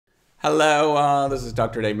Hello, this is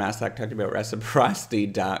Dr. Dave Maslach talking about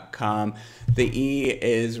reciprocity.com. The E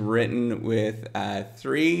is written with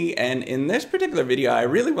 3, and in this particular video, I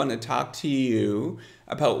really want to talk to you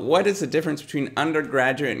about what is the difference between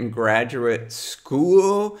undergraduate and graduate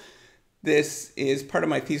school. This is part of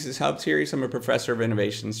my thesis help series. I'm a professor of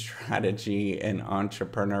innovation strategy and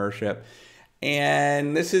entrepreneurship.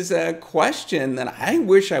 And this is a question that I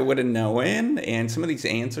wish I would have known, and some of these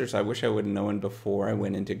answers I wish I would have known before I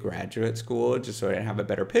went into graduate school, just so I'd have a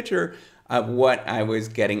better picture of what I was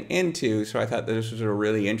getting into. So I thought this was a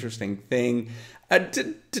really interesting thing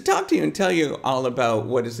to talk to you and tell you all about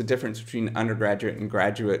what is the difference between undergraduate and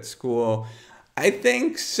graduate school. I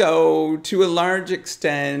think so, to a large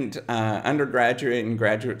extent, undergraduate and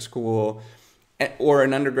graduate school, or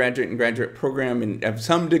an undergraduate and graduate program of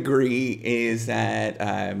some degree, is that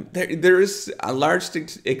there is a large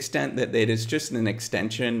extent that it is just an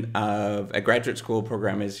extension of a graduate school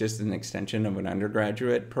program is just an extension of an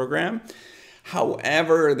undergraduate program.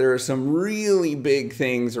 However, there are some really big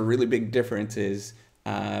things or really big differences,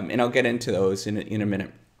 and I'll get into those in a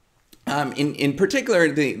minute. In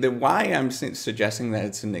particular, the why I'm suggesting that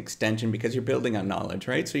it's an extension, because you're building on knowledge,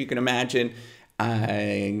 right? So you can imagine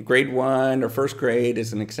grade 1 or first grade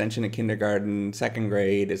is an extension of kindergarten, second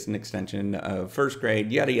grade is an extension of first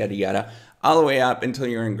grade, yada, yada, yada, all the way up until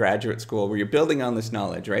you're in graduate school where you're building on this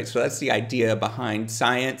knowledge, right? So that's the idea behind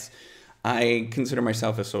science. I consider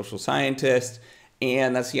myself a social scientist,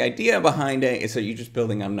 and that's the idea behind it, is that you're just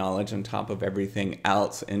building on knowledge on top of everything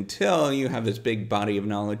else until you have this big body of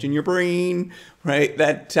knowledge in your brain, right?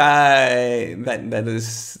 That is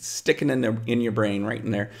sticking in your brain, right in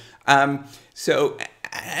there. So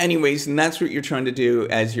anyways, and that's what you're trying to do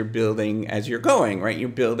as you're building, as you're going, right? You're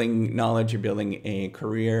building knowledge, you're building a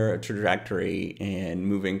career, a trajectory, and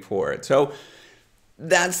moving forward. So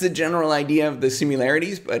that's the general idea of the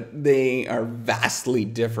similarities, but they are vastly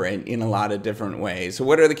different in a lot of different ways. So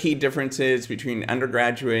what are the key differences between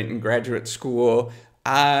undergraduate and graduate school?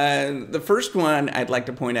 The first one I'd like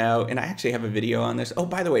to point out, and I actually have a video on this. Oh,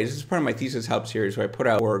 by the way, this is part of my thesis help series where I put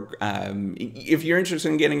out work. If you're interested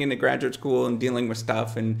in getting into graduate school and dealing with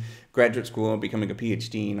stuff in graduate school and becoming a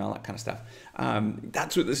PhD and all that kind of stuff,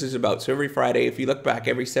 that's what this is about. So every Friday, if you look back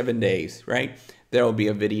every 7 days, right, there will be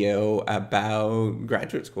a video about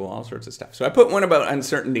graduate school, all sorts of stuff. So I put one about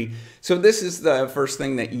uncertainty. So this is the first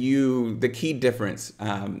thing that the key difference,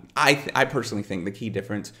 I personally think the key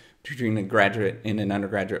difference between a graduate and an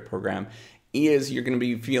undergraduate program is you're going to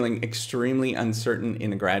be feeling extremely uncertain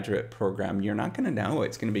in a graduate program. You're not going to know.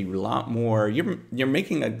 It's going to be a lot more, you're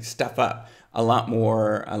making stuff up a lot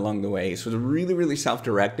more along the way. So it's really, really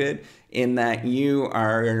self-directed in that you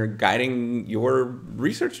are guiding your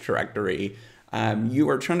research trajectory. You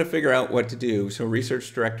are trying to figure out what to do. So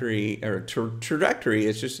research directory or trajectory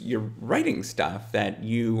is just you're writing stuff that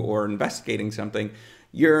or investigating something.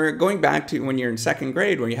 You're going back to when you're in second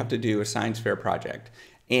grade where you have to do a science fair project.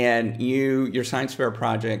 And your science fair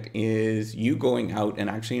project is you going out and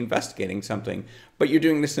actually investigating something, but you're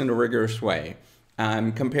doing this in a rigorous way.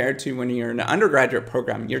 Compared to when you're in an undergraduate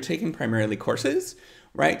program, you're taking primarily courses,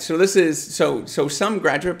 right? So so some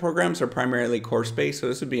graduate programs are primarily course-based. So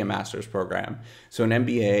this would be a master's program. So an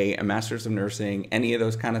MBA, a master's of nursing, any of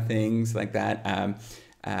those kind of things like that.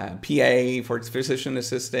 PA for physician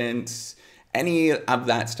assistants, any of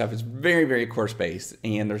that stuff is very, very course-based,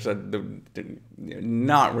 and there's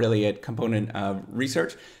not really a component of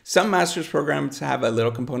research. Some master's programs have a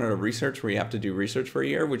little component of research where you have to do research for a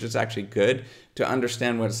year, which is actually good to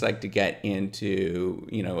understand what it's like to get into,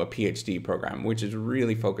 a PhD program, which is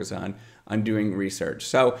really focused on doing research.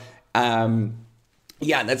 So,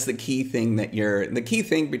 yeah, that's the key thing the key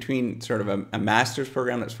thing between sort of a master's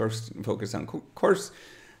program that's focused on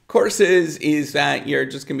courses is that you're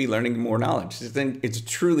just going to be learning more knowledge. It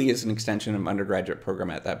truly is an extension of undergraduate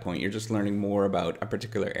program at that point. You're just learning more about a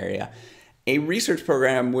particular area. A research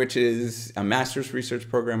program, which is a master's research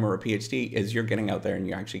program or a PhD, is you're getting out there and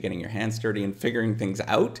you're actually getting your hands dirty and figuring things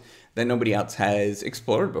out that nobody else has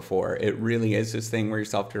explored before. It really is this thing where you're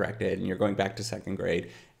self-directed and you're going back to second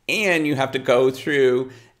grade and you have to go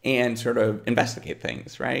through and sort of investigate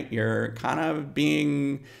things, right? You're kind of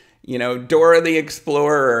being, Dora the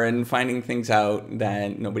Explorer and finding things out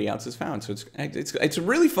that nobody else has found. So it's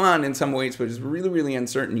really fun in some ways, but it's really, really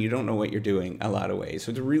uncertain. You don't know what you're doing a lot of ways.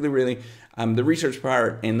 So it's really, really the research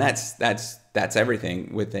part, and that's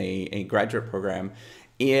everything with a graduate program,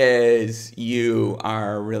 is you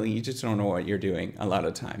just don't know what you're doing a lot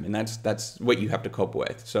of the time, and that's what you have to cope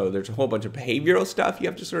with. So there's a whole bunch of behavioral stuff you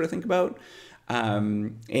have to sort of think about.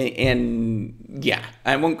 And yeah,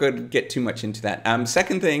 I won't get too much into that.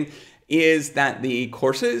 Second thing is that the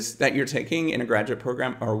courses that you're taking in a graduate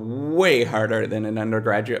program are way harder than an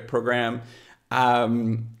undergraduate program.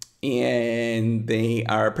 And they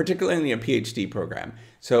are particularly a PhD program.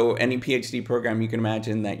 So any PhD program, you can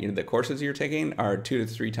imagine that the courses you're taking are 2 to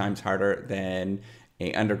 3 times harder than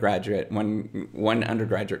a undergraduate, one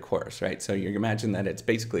undergraduate course, right? So you imagine that it's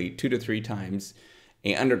basically 2 to 3 times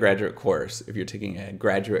a undergraduate course if you're taking a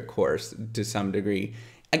graduate course to some degree.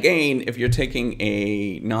 Again, if you're taking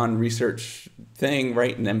a non-research thing,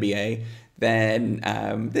 right, an MBA, then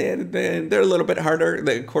they're a little bit harder.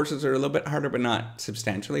 The courses are a little bit harder, but not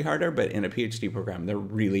substantially harder. But in a PhD program, they're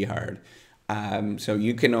really hard. So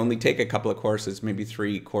you can only take a couple of courses, maybe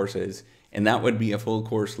 3 courses, and that would be a full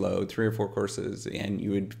course load, 3 or 4 courses, and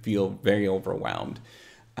you would feel very overwhelmed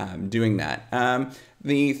doing that.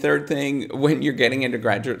 The third thing, when you're getting into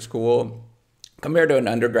graduate school, compared to an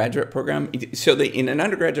undergraduate program, so in an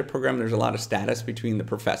undergraduate program, there's a lot of status between the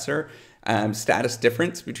professor, status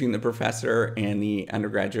difference between the professor and the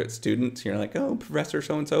undergraduate students. You're like, oh, Professor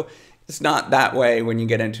so-and-so. It's not that way when you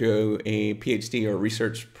get into a PhD or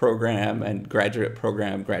research program and graduate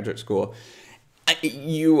program, graduate school.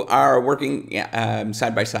 You are working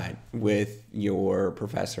side by side with your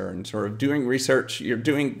professor and sort of doing research. You're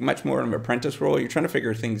doing much more of an apprentice role. You're trying to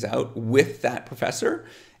figure things out with that professor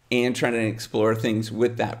and trying to explore things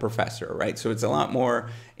with that professor, right? So it's a lot more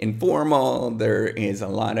informal. There is a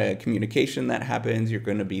lot of communication that happens. You're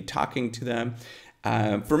going to be talking to them.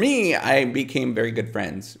 For me, I became very good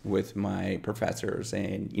friends with my professors,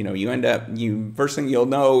 and you end up, first thing you'll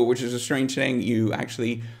know, which is a strange thing,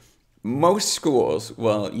 most schools,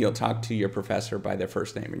 you'll talk to your professor by their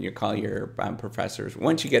first name, and you call your professors.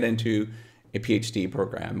 Once you get into a PhD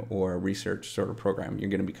program or a research sort of program, you're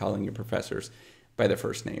going to be calling your professors by their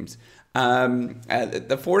first names.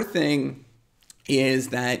 The fourth thing is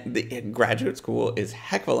that the graduate school is a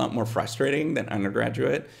heck of a lot more frustrating than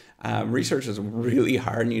undergraduate. Research is really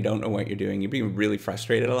hard and you don't know what you're doing. You'll be really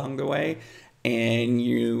frustrated along the way and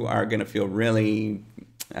you are going to feel really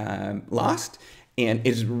lost. And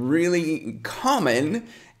it's really common,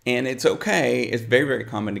 and it's okay, it's very, very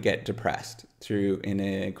common to get depressed in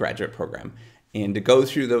a graduate program and to go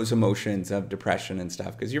through those emotions of depression and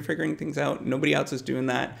stuff because you're figuring things out. Nobody else is doing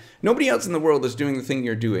that. Nobody else in the world is doing the thing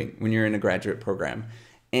you're doing when you're in a graduate program.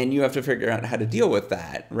 And you have to figure out how to deal with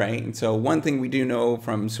that, right? And so one thing we do know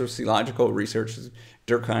from sociological research is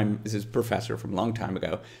Durkheim is his professor from a long time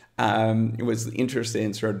ago, was interested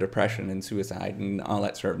in sort of depression and suicide and all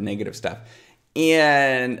that sort of negative stuff.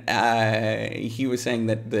 And he was saying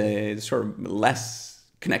that the sort of less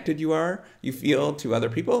connected you feel to other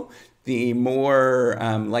people, the more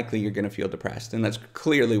likely you're going to feel depressed. And that's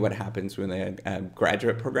clearly what happens with a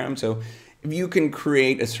graduate program. So if you can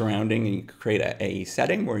create a surrounding and you can create a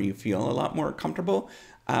setting where you feel a lot more comfortable,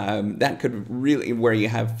 that could really, where you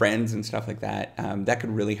have friends and stuff like that, that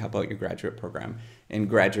could really help out your graduate program and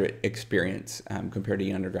graduate experience compared to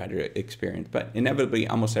your undergraduate experience. But inevitably,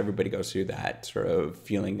 almost everybody goes through that sort of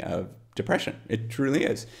feeling of depression. It truly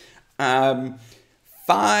is.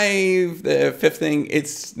 The fifth thing,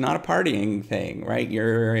 it's not a partying thing, right?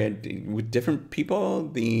 You're with different people.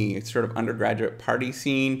 The sort of undergraduate party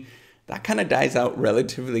scene, that kind of dies out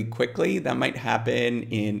relatively quickly. That might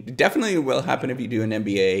happen definitely will happen if you do an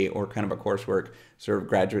MBA or kind of a coursework sort of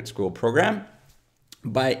graduate school program.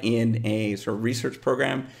 But in a sort of research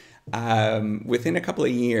program, within a couple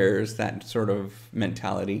of years, that sort of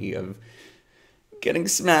mentality of getting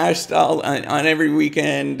smashed on every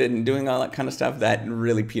weekend and doing all that kind of stuff, that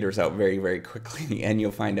really peters out very, very quickly. And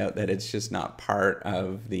you'll find out that it's just not part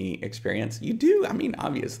of the experience.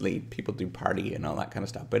 Obviously people do party and all that kind of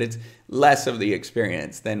stuff, but it's less of the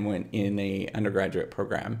experience than when in a undergraduate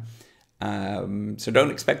program. So don't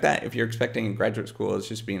expect that. If you're expecting a graduate school it's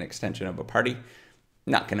just be an extension of a party,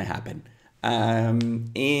 not going to happen. We're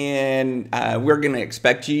going to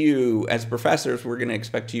expect you as professors, we're going to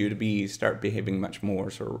expect you to start behaving much more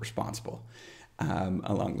sort of responsible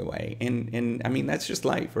along the way. And that's just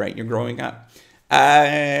life, right? You're growing up.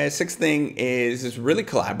 Sixth thing is it's really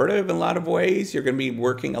collaborative in a lot of ways. You're going to be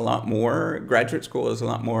working a lot more. Graduate school is a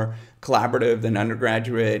lot more collaborative than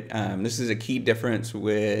undergraduate. This is a key difference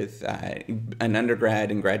with an undergrad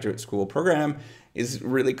and graduate school program. Is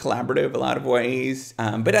really collaborative a lot of ways,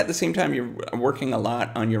 but at the same time you're working a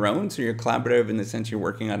lot on your own. So you're collaborative in the sense you're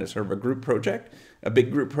working on a sort of a group project, a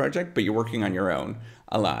big group project, but you're working on your own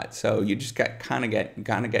a lot. So you just kind of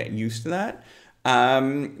get used to that.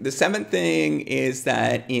 The seventh thing is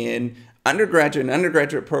that in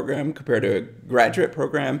undergraduate program compared to a graduate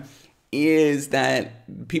program is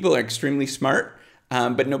that people are extremely smart,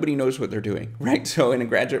 but nobody knows what they're doing, right? So in a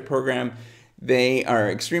graduate program, They are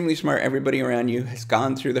extremely smart. Everybody around you has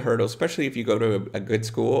gone through the hurdles, especially if you go to a good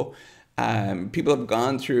school. People have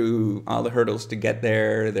gone through all the hurdles to get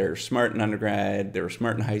there. They're smart in undergrad. They were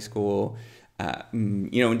smart in high school.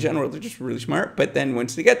 In general, they're just really smart. But then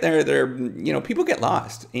once they get there, people get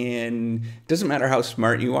lost. And it doesn't matter how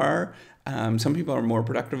smart you are. Some people are more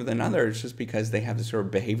productive than others just because they have the sort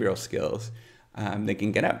of behavioral skills. They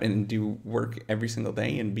can get up and do work every single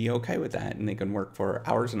day and be okay with that. And they can work for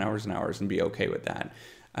hours and hours and hours and be okay with that.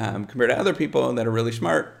 Compared to other people that are really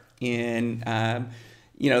smart and,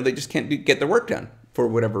 they just can't get their work done for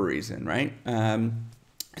whatever reason, right?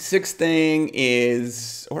 Sixth thing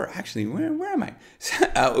is, or actually, where am I?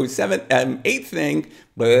 Eighth thing,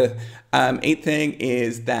 eighth thing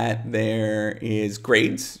is that there is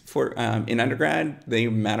grades for in undergrad. They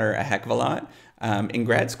matter a heck of a lot. In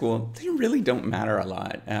grad school, they really don't matter a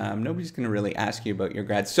lot. Nobody's going to really ask you about your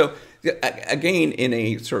grads. So again, in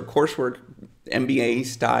a sort of coursework MBA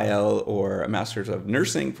style or a master's of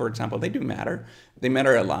nursing, for example, they do matter. They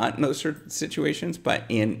matter a lot in those sort of situations. But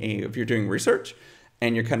if you're doing research,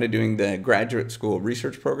 and you're kind of doing the graduate school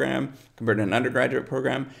research program compared to an undergraduate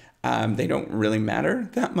program, they don't really matter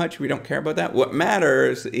that much. We don't care about that. What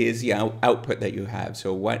matters is the output that you have.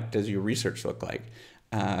 So what does your research look like?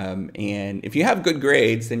 And if you have good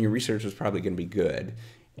grades, then your research is probably going to be good.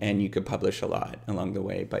 And you could publish a lot along the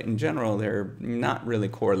way. But in general, they're not really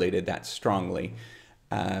correlated that strongly.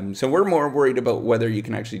 So we're more worried about whether you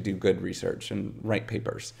can actually do good research and write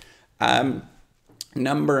papers.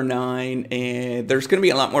 Number 9, there's going to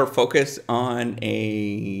be a lot more focus on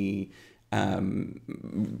a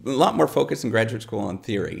lot more focus in graduate school on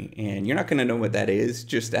theory. And you're not going to know what that is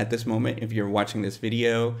just at this moment if you're watching this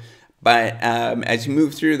video. But as you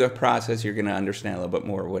move through the process, you're going to understand a little bit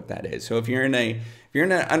more what that is. So if you're in an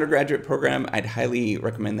undergraduate program, I'd highly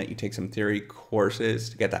recommend that you take some theory courses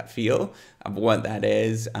to get that feel of what that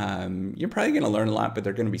is. You're probably going to learn a lot, but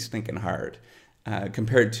they're going to be stinking hard.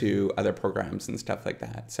 Compared to other programs and stuff like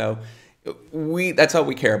that. So that's all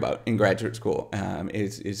we care about in graduate school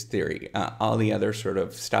is theory. All the other sort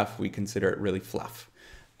of stuff, we consider it really fluff.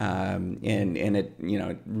 And it,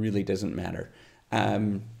 it really doesn't matter.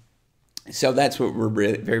 So that's what we're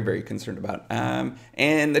really, very, very concerned about.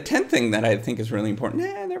 And the 10th thing that I think is really important,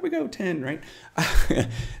 there we go, 10, right?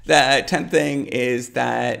 The 10th thing is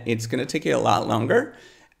that it's going to take you a lot longer.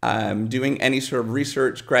 Doing any sort of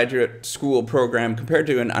research graduate school program compared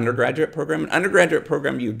to an undergraduate program. An undergraduate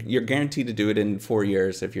program, you're guaranteed to do it in 4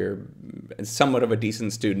 years if you're somewhat of a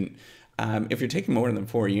decent student. If you're taking more than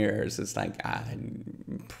 4 years, it's like,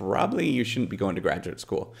 probably you shouldn't be going to graduate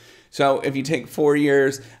school. So if you take 4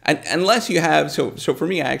 years, unless you have, so for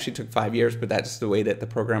me, I actually took 5 years, but that's the way that the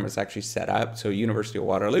program is actually set up. So University of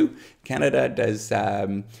Waterloo, Canada does,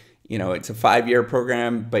 it's a 5-year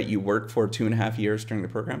program, but you work for 2.5 years during the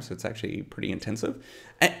program, so it's actually pretty intensive.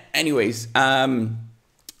 Anyways,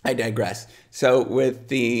 I digress. So with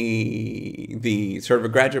the sort of a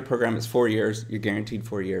graduate program, it's 4 years. You're guaranteed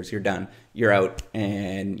 4 years. You're done. You're out,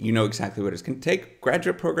 and you know exactly what it's going to take.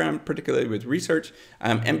 Graduate program, particularly with research,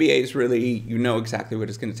 MBA is really, you know exactly what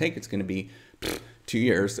it's going to take. It's going to be 2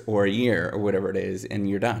 years or a year or whatever it is, and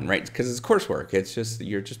you're done, right? Because it's coursework. It's just,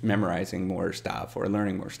 you're just memorizing more stuff or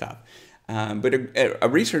learning more stuff. But a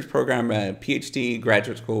research program, a PhD,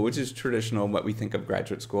 graduate school, which is traditional, what we think of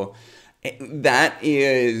graduate school, that's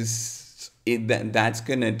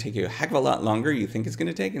going to take you a heck of a lot longer you think it's going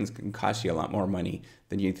to take, and it's going to cost you a lot more money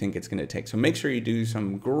than you think it's going to take. So make sure you do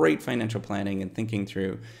some great financial planning and thinking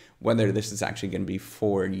through whether this is actually going to be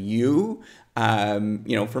for you.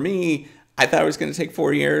 For me, I thought it was going to take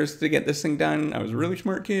 4 years to get this thing done. I was a really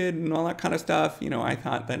smart kid and all that kind of stuff. I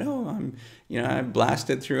thought that, I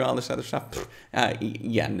blasted through all this other stuff.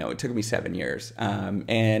 No, it took me 7 years.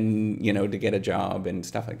 To get a job and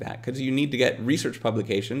stuff like that. Because you need to get research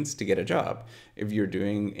publications to get a job if you're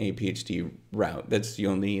doing a PhD route. That's the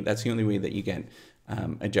only way that you get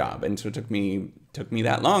a job. And so it took me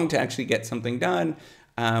that long to actually get something done.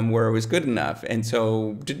 Where it was good enough. And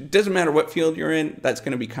so it doesn't matter what field you're in, that's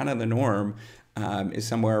going to be kind of the norm,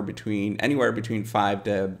 is anywhere between 5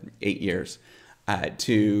 to 8 years once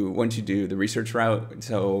you do the research route.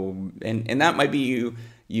 So, and that might be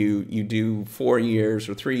you do 4 years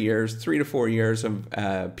or 3 years, 3 to 4 years of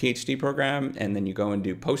a PhD program, and then you go and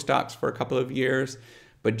do postdocs for a couple of years.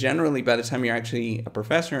 But generally, by the time you're actually a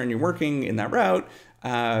professor and you're working in that route,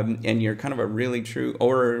 and you're kind of a really true,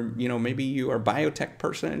 or maybe you are a biotech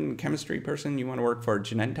person, chemistry person, you want to work for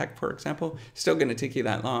Genentech, for example, still going to take you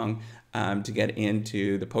that long to get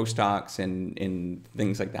into the postdocs and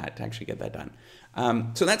things like that to actually get that done.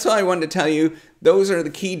 So that's all I wanted to tell you. Those are the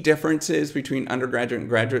key differences between undergraduate and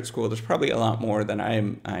graduate school. There's probably a lot more than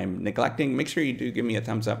I'm neglecting. Make sure you do give me a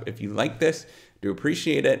thumbs up if you like this. Do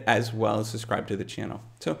appreciate it, as well as subscribe to the channel.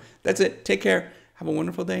 So that's it. Take care. Have a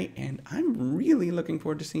wonderful day, and I'm really looking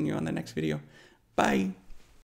forward to seeing you on the next video. Bye.